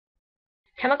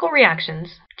Chemical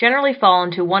reactions generally fall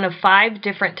into one of 5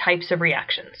 different types of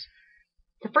reactions.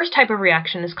 The first type of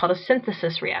reaction is called a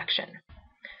synthesis reaction.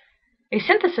 A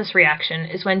synthesis reaction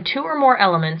is when 2 or more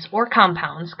elements or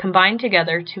compounds combine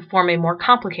together to form a more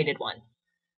complicated one.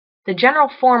 The general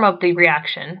form of the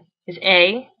reaction is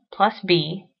A plus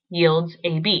B yields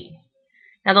AB.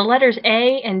 Now the letters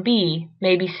A and B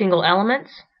may be single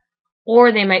elements,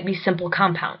 or they might be simple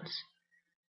compounds.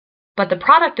 But the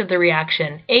product of the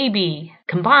reaction, AB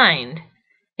combined,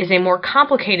 is a more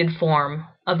complicated form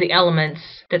of the elements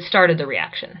that started the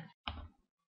reaction.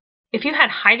 If you had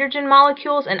hydrogen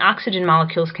molecules and oxygen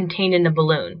molecules contained in a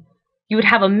balloon, you would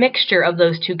have a mixture of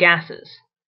those 2 gases.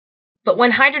 But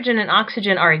when hydrogen and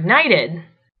oxygen are ignited,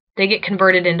 they get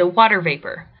converted into water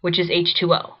vapor, which is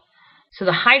H2O. So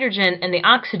the hydrogen and the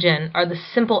oxygen are the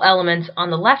simple elements on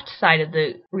the left side of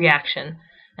the reaction,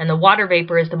 and the water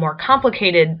vapor is the more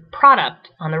complicated product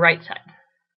on the right side.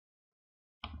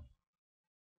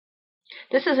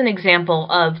 This is an example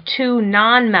of 2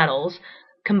 nonmetals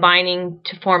combining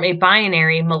to form a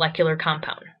binary molecular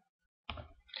compound.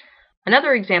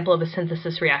 Another example of a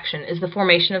synthesis reaction is the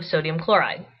formation of sodium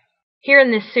chloride. Here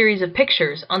in this series of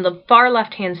pictures, on the far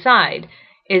left-hand side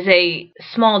is a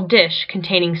small dish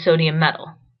containing sodium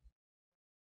metal.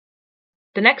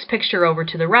 The next picture over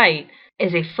to the right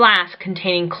is a flask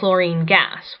containing chlorine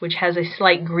gas, which has a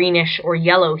slight greenish or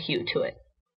yellow hue to it.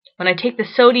 When I take the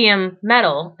sodium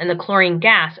metal and the chlorine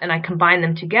gas and I combine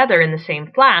them together in the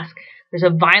same flask, there's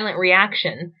a violent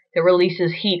reaction that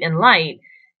releases heat and light,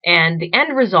 and the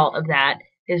end result of that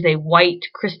is a white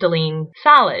crystalline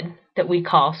solid that we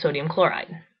call sodium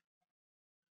chloride.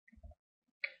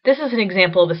 This is an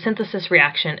example of a synthesis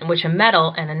reaction in which a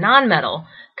metal and a nonmetal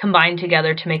combine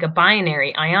together to make a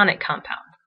binary ionic compound.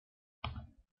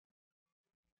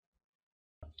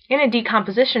 In a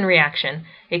decomposition reaction,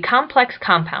 a complex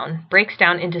compound breaks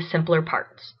down into simpler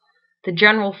parts. The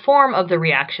general form of the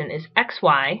reaction is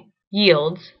XY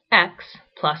yields X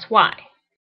plus Y.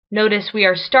 Notice we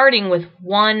are starting with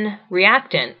one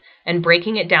reactant and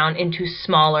breaking it down into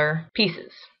smaller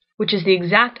pieces, which is the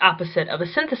exact opposite of a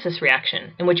synthesis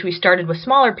reaction, in which we started with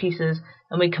smaller pieces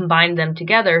and we combined them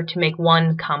together to make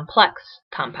one complex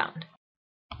compound.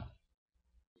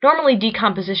 Normally,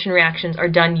 decomposition reactions are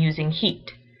done using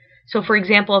heat. So for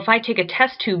example, if I take a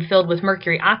test tube filled with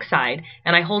mercury oxide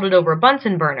and I hold it over a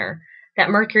Bunsen burner, that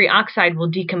mercury oxide will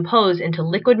decompose into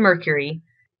liquid mercury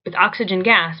with oxygen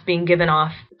gas being given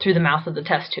off through the mouth of the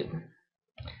test tube.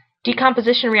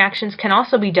 Decomposition reactions can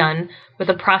also be done with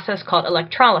a process called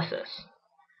electrolysis.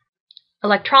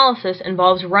 Electrolysis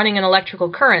involves running an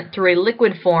electrical current through a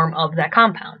liquid form of that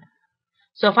compound.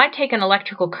 So if I take an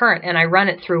electrical current and I run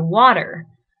it through water,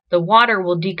 the water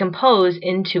will decompose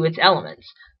into its elements,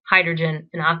 hydrogen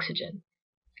and oxygen.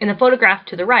 In the photograph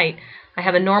to the right, I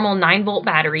have a normal 9-volt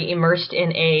battery immersed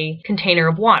in a container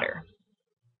of water.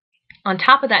 On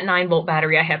top of that 9-volt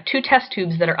battery, I have 2 test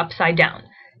tubes that are upside down.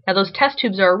 Now those test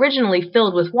tubes are originally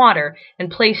filled with water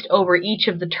and placed over each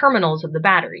of the terminals of the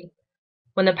battery.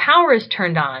 When the power is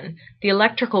turned on, the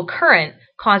electrical current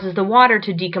causes the water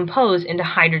to decompose into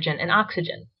hydrogen and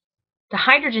oxygen. The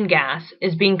hydrogen gas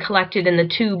is being collected in the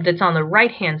tube that's on the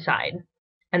right-hand side,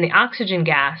 and the oxygen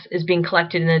gas is being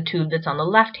collected in the tube that's on the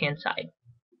left-hand side.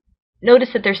 Notice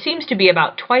that there seems to be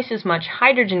about twice as much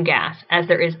hydrogen gas as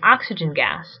there is oxygen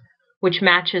gas, which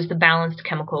matches the balanced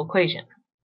chemical equation.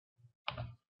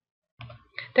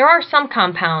 There are some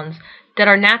compounds that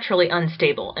are naturally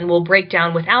unstable and will break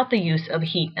down without the use of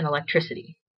heat and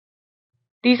electricity.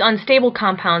 These unstable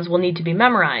compounds will need to be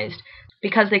memorized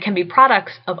because they can be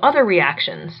products of other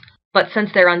reactions, but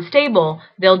since they're unstable,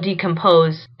 they'll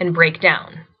decompose and break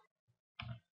down.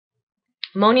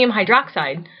 Ammonium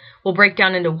hydroxide will break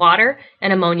down into water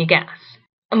and ammonia gas.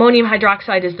 Ammonium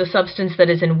hydroxide is the substance that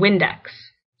is in Windex,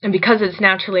 and because it's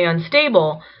naturally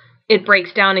unstable, it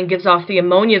breaks down and gives off the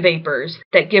ammonia vapors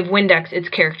that give Windex its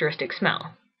characteristic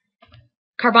smell.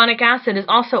 Carbonic acid is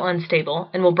also unstable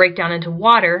and will break down into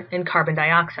water and carbon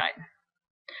dioxide.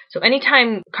 So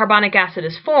anytime carbonic acid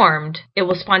is formed, it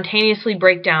will spontaneously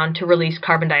break down to release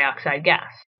carbon dioxide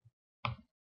gas.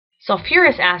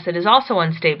 Sulfurous acid is also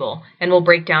unstable and will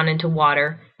break down into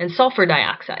water and sulfur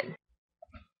dioxide.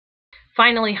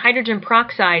 Finally, hydrogen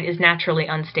peroxide is naturally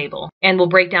unstable and will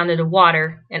break down into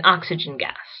water and oxygen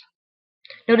gas.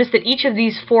 Notice that each of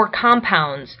these 4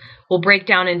 compounds will break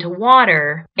down into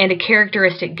water and a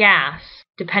characteristic gas,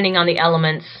 depending on the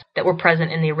elements that were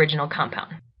present in the original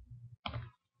compound.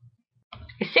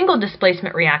 A single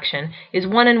displacement reaction is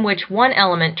one in which one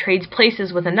element trades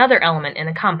places with another element in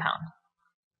a compound.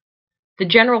 The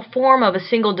general form of a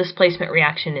single displacement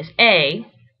reaction is A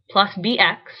plus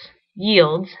Bx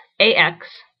yields AX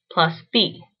plus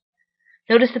B.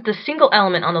 Notice that the single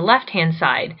element on the left-hand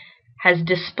side has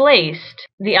displaced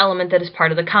the element that is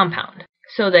part of the compound,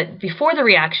 so that before the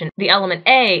reaction, the element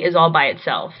A is all by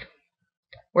itself,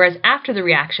 whereas after the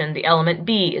reaction, the element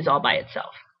B is all by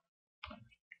itself.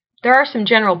 There are some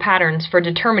general patterns for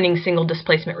determining single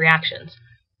displacement reactions.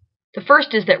 The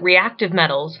first is that reactive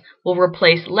metals will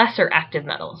replace lesser active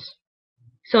metals.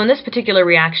 So in this particular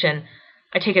reaction,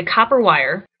 I take a copper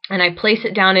wire and I place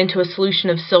it down into a solution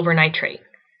of silver nitrate.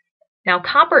 Now,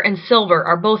 copper and silver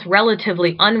are both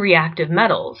relatively unreactive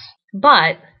metals,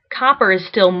 but copper is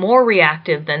still more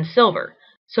reactive than silver.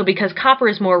 So because copper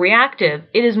is more reactive,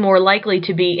 it is more likely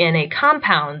to be in a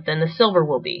compound than the silver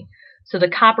will be. So the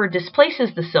copper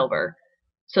displaces the silver,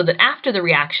 so that after the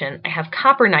reaction, I have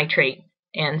copper nitrate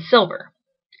and silver.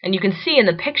 And you can see in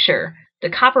the picture, the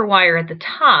copper wire at the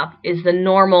top is the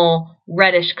normal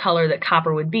reddish color that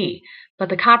copper would be. But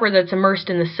the copper that's immersed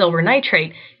in the silver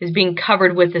nitrate is being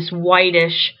covered with this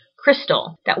whitish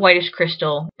crystal. That whitish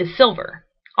crystal is silver.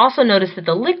 Also notice that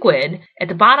the liquid at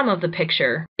the bottom of the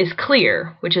picture is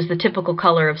clear, which is the typical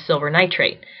color of silver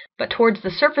nitrate. But towards the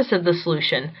surface of the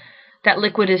solution, that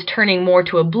liquid is turning more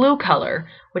to a blue color,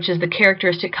 which is the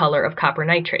characteristic color of copper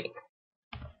nitrate.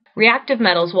 Reactive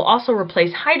metals will also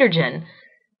replace hydrogen,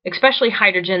 especially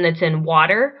hydrogen that's in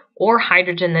water or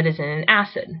hydrogen that is in an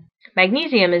acid.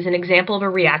 Magnesium is an example of a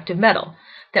reactive metal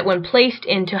that when placed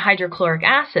into hydrochloric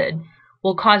acid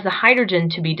will cause the hydrogen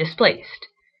to be displaced.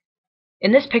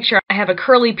 In this picture, I have a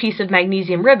curly piece of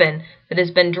magnesium ribbon that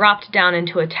has been dropped down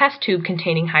into a test tube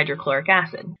containing hydrochloric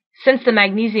acid. Since the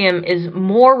magnesium is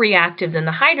more reactive than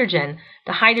the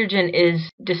hydrogen is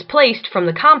displaced from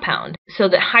the compound so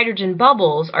that hydrogen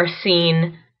bubbles are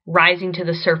seen rising to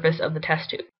the surface of the test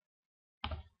tube.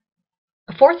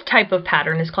 A fourth type of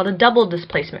pattern is called a double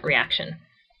displacement reaction.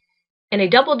 In a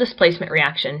double displacement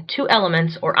reaction, two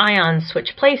elements or ions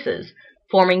switch places,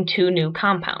 forming two new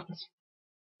compounds.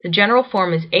 The general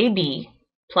form is AB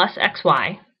plus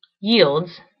XY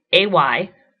yields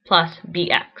AY plus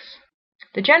BX.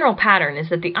 The general pattern is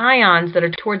that the ions that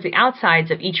are towards the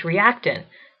outsides of each reactant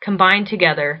combine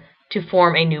together to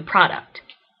form a new product,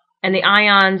 and the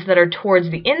ions that are towards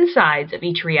the insides of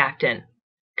each reactant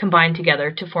combine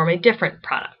together to form a different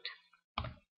product.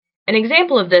 An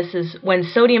example of this is when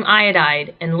sodium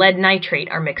iodide and lead nitrate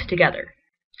are mixed together.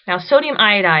 Now, sodium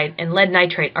iodide and lead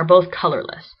nitrate are both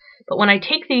colorless, but when I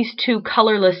take these two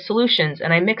colorless solutions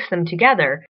and I mix them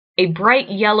together, a bright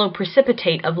yellow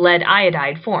precipitate of lead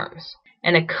iodide forms,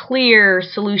 and a clear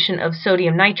solution of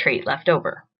sodium nitrate left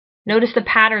over. Notice the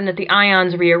pattern that the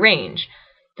ions rearrange.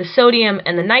 The sodium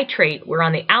and the nitrate were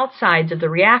on the outsides of the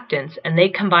reactants, and they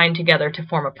combined together to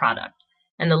form a product.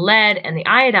 And the lead and the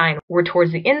iodine were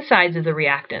towards the insides of the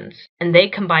reactants, and they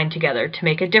combined together to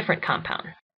make a different compound.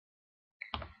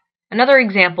 Another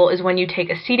example is when you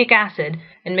take acetic acid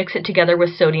and mix it together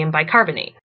with sodium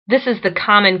bicarbonate. This is the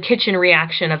common kitchen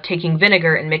reaction of taking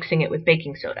vinegar and mixing it with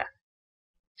baking soda.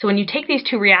 So when you take these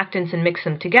two reactants and mix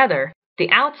them together,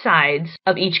 the outsides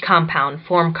of each compound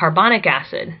form carbonic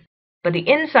acid, but the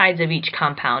insides of each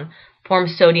compound form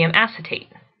sodium acetate.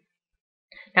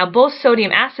 Now, both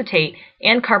sodium acetate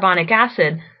and carbonic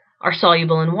acid are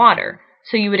soluble in water,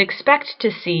 so you would expect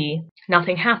to see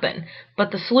nothing happen,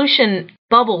 but the solution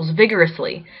bubbles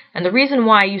vigorously, and the reason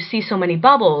why you see so many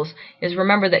bubbles is,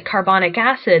 remember that carbonic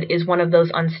acid is one of those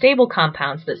unstable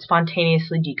compounds that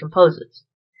spontaneously decomposes.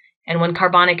 And when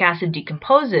carbonic acid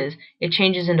decomposes, it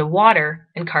changes into water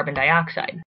and carbon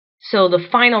dioxide. So the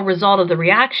final result of the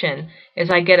reaction is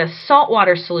I get a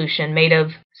saltwater solution made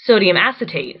of sodium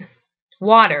acetate,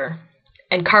 water,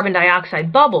 and carbon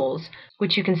dioxide bubbles,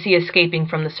 which you can see escaping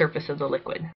from the surface of the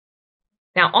liquid.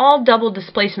 Now, all double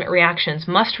displacement reactions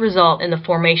must result in the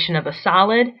formation of a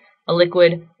solid, a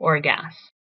liquid, or a gas.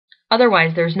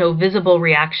 Otherwise, there's no visible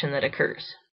reaction that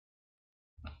occurs.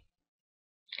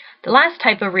 The last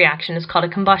type of reaction is called a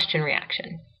combustion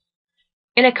reaction.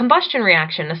 In a combustion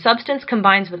reaction, a substance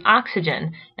combines with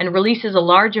oxygen and releases a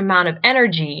large amount of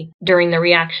energy during the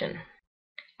reaction.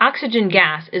 Oxygen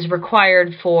gas is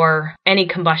required for any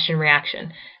combustion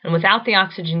reaction, and without the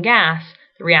oxygen gas,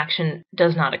 the reaction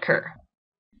does not occur.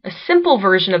 A simple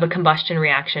version of a combustion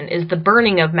reaction is the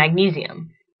burning of magnesium.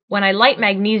 When I light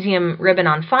magnesium ribbon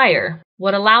on fire,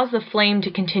 what allows the flame to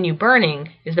continue burning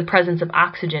is the presence of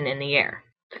oxygen in the air.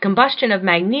 The combustion of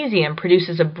magnesium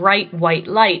produces a bright white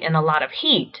light and a lot of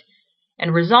heat,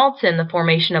 and results in the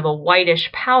formation of a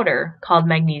whitish powder called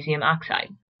magnesium oxide.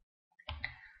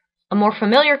 A more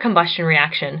familiar combustion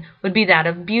reaction would be that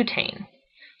of butane.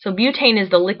 So butane is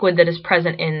the liquid that is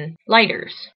present in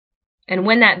lighters. And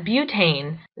when that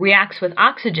butane reacts with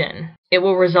oxygen, it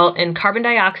will result in carbon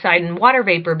dioxide and water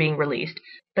vapor being released,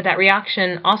 but that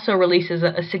reaction also releases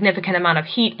a significant amount of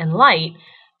heat and light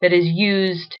that is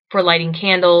used for lighting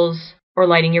candles or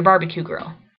lighting your barbecue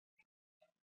grill.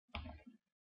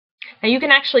 Now you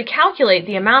can actually calculate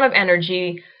the amount of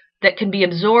energy that can be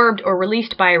absorbed or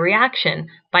released by a reaction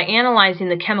by analyzing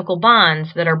the chemical bonds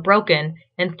that are broken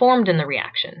and formed in the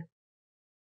reaction.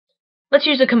 Let's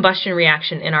use a combustion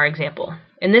reaction in our example.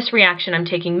 In this reaction, I'm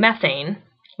taking methane,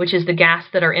 which is the gas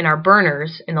that are in our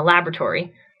burners in the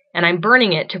laboratory, and I'm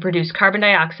burning it to produce carbon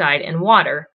dioxide and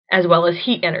water, as well as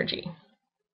heat energy.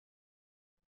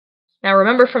 Now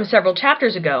remember from several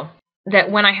chapters ago that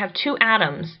when I have two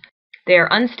atoms, they are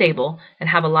unstable and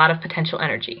have a lot of potential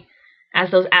energy.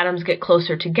 As those atoms get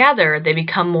closer together, they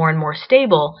become more and more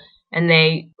stable, and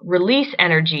they release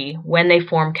energy when they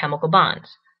form chemical bonds.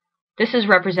 This is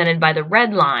represented by the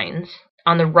red lines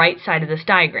on the right side of this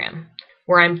diagram,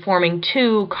 where I'm forming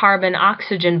two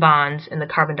carbon-oxygen bonds in the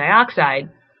carbon dioxide,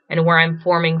 and where I'm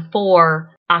forming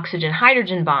 4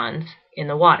 oxygen-hydrogen bonds in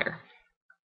the water.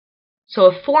 So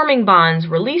if forming bonds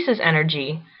releases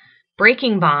energy,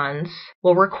 breaking bonds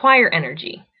will require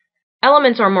energy.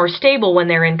 Elements are more stable when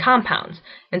they're in compounds,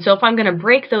 and so if I'm going to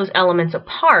break those elements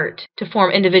apart to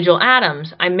form individual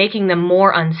atoms, I'm making them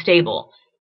more unstable.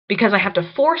 Because I have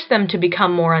to force them to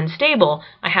become more unstable,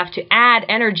 I have to add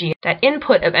energy. That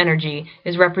input of energy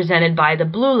is represented by the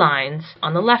blue lines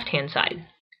on the left-hand side.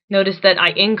 Notice that I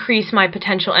increase my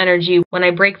potential energy when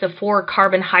I break the 4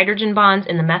 carbon-hydrogen bonds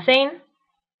in the methane,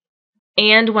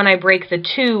 and when I break the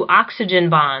 2 oxygen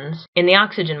bonds in the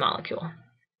oxygen molecule.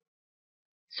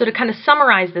 So to kind of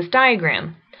summarize this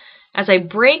diagram, as I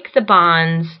break the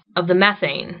bonds of the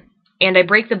methane and I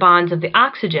break the bonds of the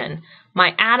oxygen,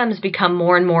 my atoms become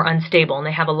more and more unstable and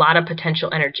they have a lot of potential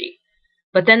energy.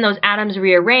 But then those atoms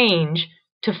rearrange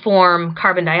to form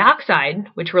carbon dioxide,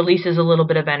 which releases a little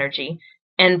bit of energy,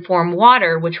 and form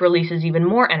water, which releases even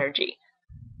more energy.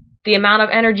 The amount of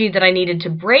energy that I needed to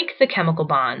break the chemical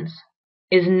bonds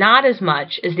is not as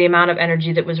much as the amount of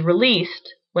energy that was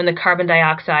released when the carbon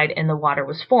dioxide and the water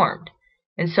was formed.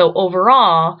 And so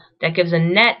overall, that gives a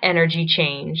net energy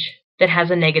change that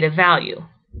has a negative value.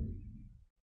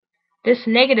 This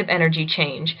negative energy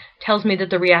change tells me that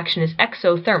the reaction is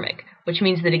exothermic, which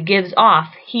means that it gives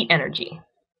off heat energy.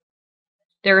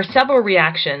 There are several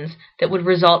reactions that would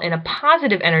result in a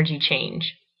positive energy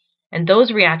change, and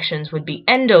those reactions would be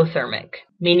endothermic,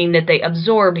 meaning that they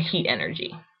absorb heat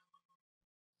energy.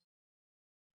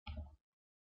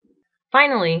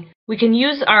 Finally, we can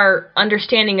use our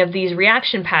understanding of these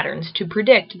reaction patterns to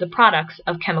predict the products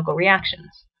of chemical reactions.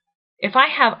 If I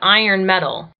have iron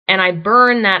metal and I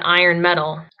burn that iron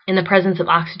metal in the presence of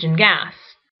oxygen gas,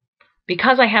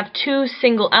 because I have 2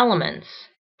 single elements,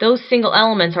 those single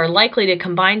elements are likely to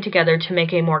combine together to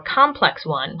make a more complex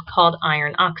one called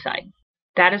iron oxide.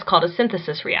 That is called a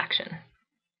synthesis reaction.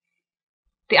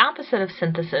 The opposite of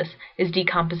synthesis is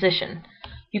decomposition.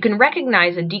 You can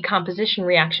recognize a decomposition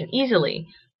reaction easily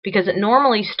because it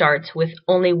normally starts with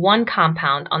only one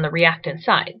compound on the reactant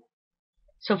side.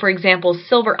 So for example,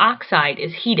 silver oxide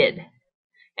is heated,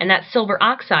 and that silver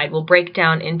oxide will break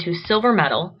down into silver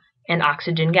metal and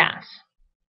oxygen gas.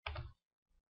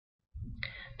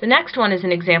 The next one is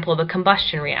an example of a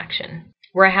combustion reaction,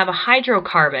 where I have a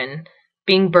hydrocarbon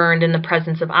being burned in the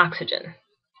presence of oxygen.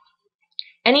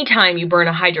 Anytime you burn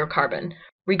a hydrocarbon,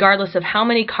 regardless of how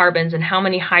many carbons and how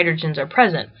many hydrogens are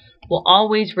present, will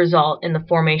always result in the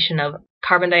formation of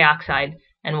carbon dioxide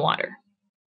and water.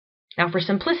 Now, for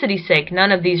simplicity's sake,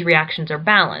 none of these reactions are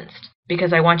balanced,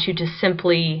 because I want you to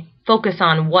simply focus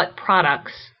on what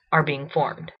products are being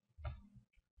formed.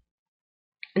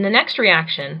 In the next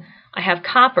reaction, I have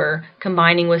copper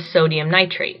combining with sodium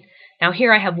nitrate. Now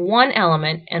here I have one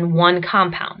element and one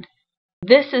compound.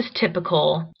 This is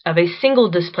typical of a single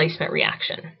displacement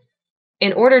reaction.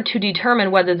 In order to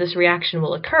determine whether this reaction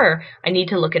will occur, I need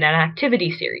to look at an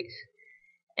activity series.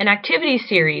 An activity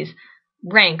series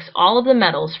ranks all of the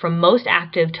metals from most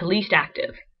active to least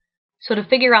active. So to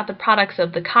figure out the products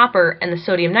of the copper and the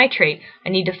sodium nitrate, I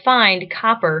need to find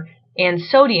copper and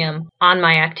sodium on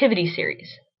my activity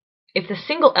series. If the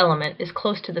single element is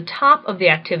close to the top of the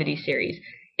activity series,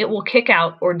 it will kick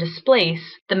out or displace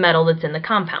the metal that's in the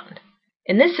compound.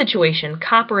 In this situation,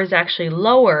 copper is actually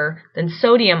lower than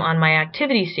sodium on my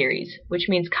activity series, which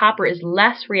means copper is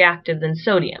less reactive than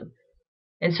sodium,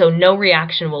 and so no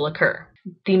reaction will occur.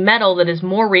 The metal that is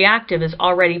more reactive is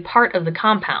already part of the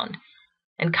compound,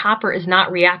 and copper is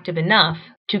not reactive enough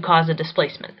to cause a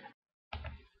displacement.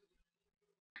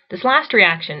 This last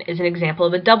reaction is an example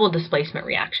of a double displacement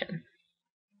reaction.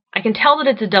 I can tell that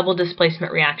it's a double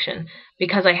displacement reaction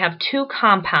because I have two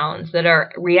compounds that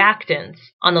are reactants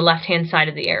on the left-hand side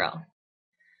of the arrow.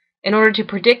 In order to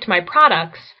predict my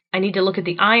products, I need to look at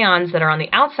the ions that are on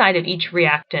the outside of each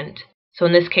reactant, so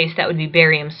in this case that would be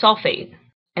barium sulfate,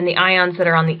 and the ions that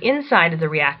are on the inside of the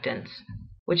reactants,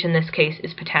 which in this case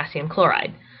is potassium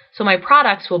chloride. So my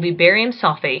products will be barium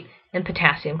sulfate and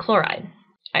potassium chloride.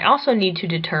 I also need to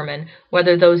determine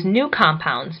whether those new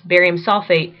compounds, barium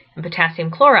sulfate and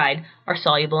potassium chloride, are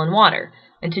soluble in water.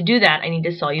 And to do that, I need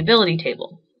a solubility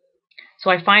table. So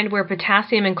I find where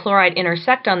potassium and chloride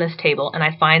intersect on this table, and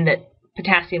I find that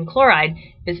potassium chloride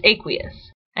is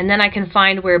aqueous. And then I can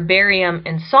find where barium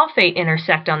and sulfate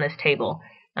intersect on this table,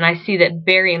 and I see that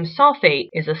barium sulfate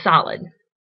is a solid.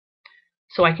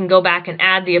 So I can go back and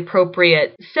add the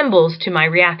appropriate symbols to my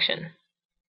reaction.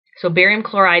 So barium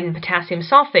chloride and potassium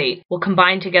sulfate will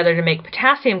combine together to make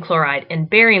potassium chloride and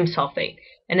barium sulfate.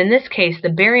 And in this case, the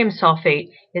barium sulfate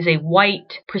is a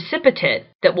white precipitate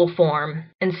that will form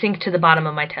and sink to the bottom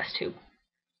of my test tube.